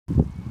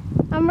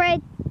I'm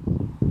ready.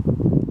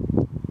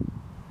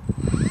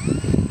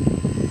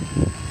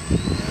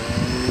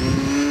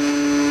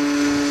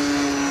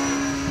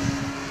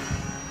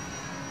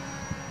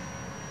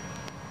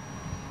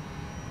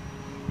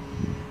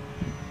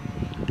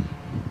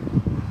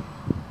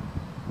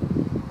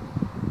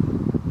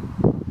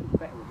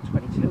 Better with the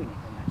 22 in it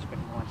than that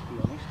 29, to be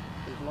honest.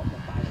 There's a lot more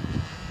balance.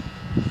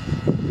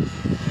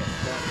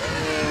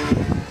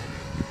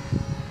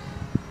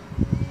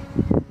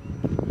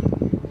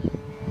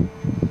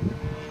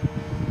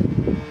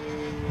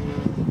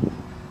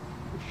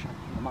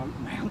 Shaking the motor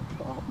mount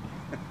up.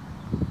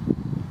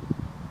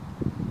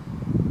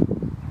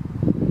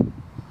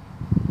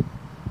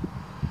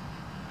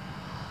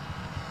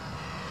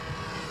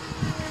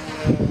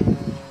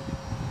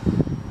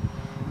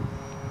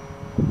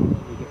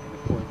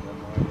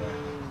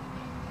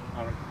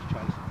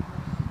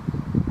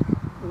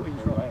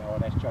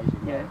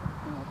 Yeah,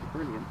 oh, that'd be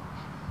brilliant.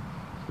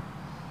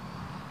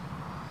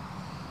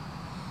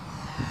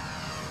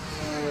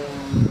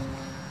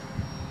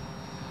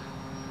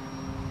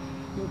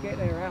 You'll get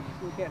there, Al.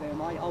 You'll get there,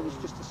 mate. I was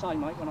just the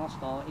same, mate, when I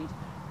started.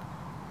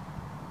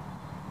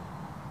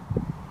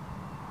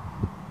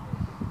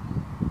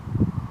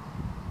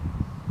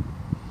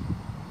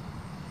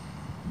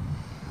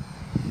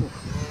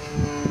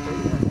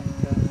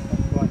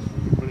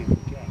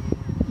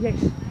 Yes.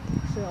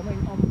 So, I mean,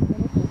 I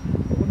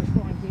want to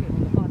try and get it on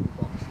the bundle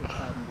box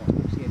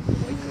towards the end of the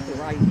week with the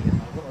radiator.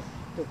 I've got to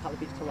do a couple of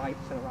bits to the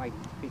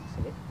radiator to fix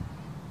it.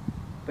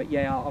 But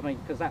yeah, I mean,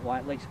 because that way,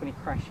 at least when it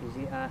crashes,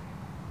 it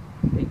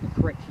can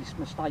correct his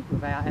mistake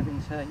without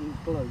having to use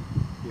glue.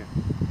 Yeah.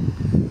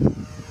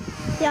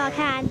 Yeah, I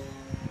can.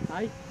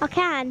 Hey? I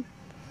can.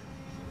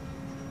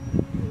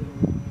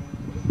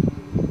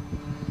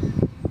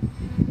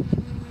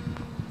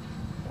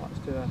 Right, let's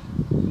do a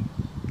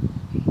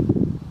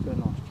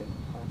nice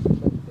gentle pass.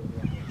 Let's do the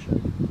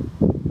attitude.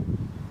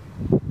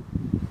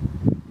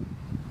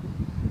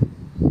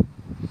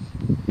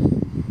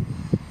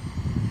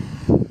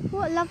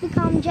 What a lovely,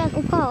 calm,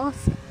 gentle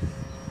pass.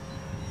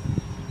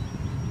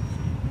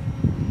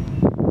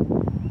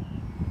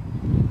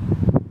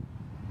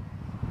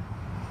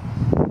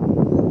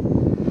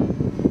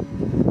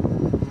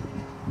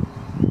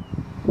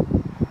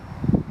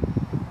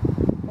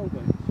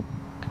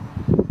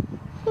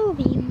 Full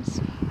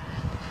beams.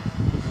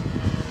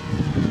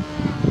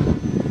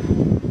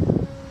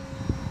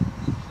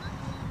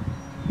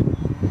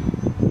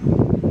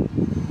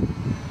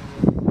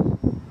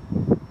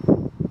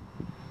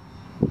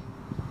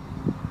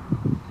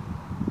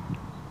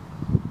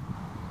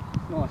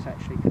 Nice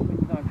actually, because when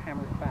you go and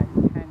hammer it back,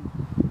 you can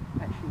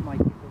actually make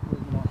it look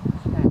really nice and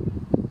stout.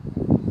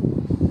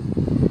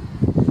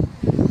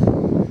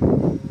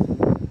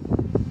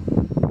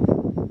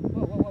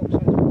 Whoa, so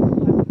it's all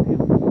open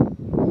now.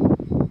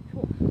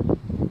 Cool.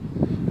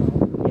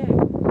 Yeah.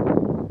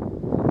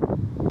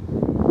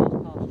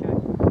 Pass, Jack.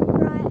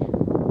 Right.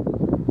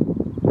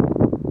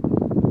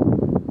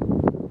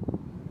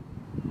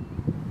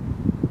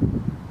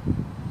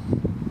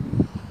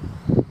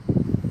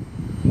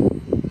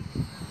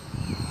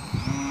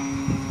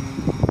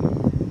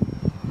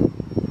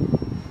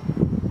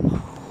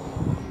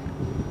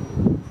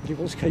 You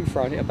just keep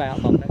throwing it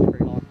about like that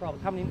tree line. Right, we're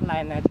coming into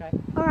land now, Jack.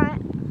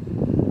 Alright.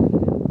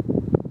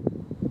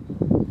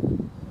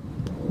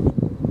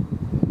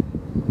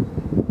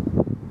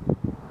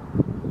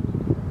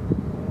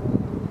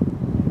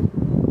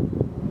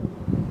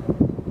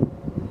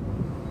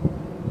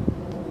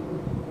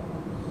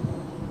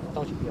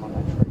 Dodge it behind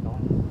that tree.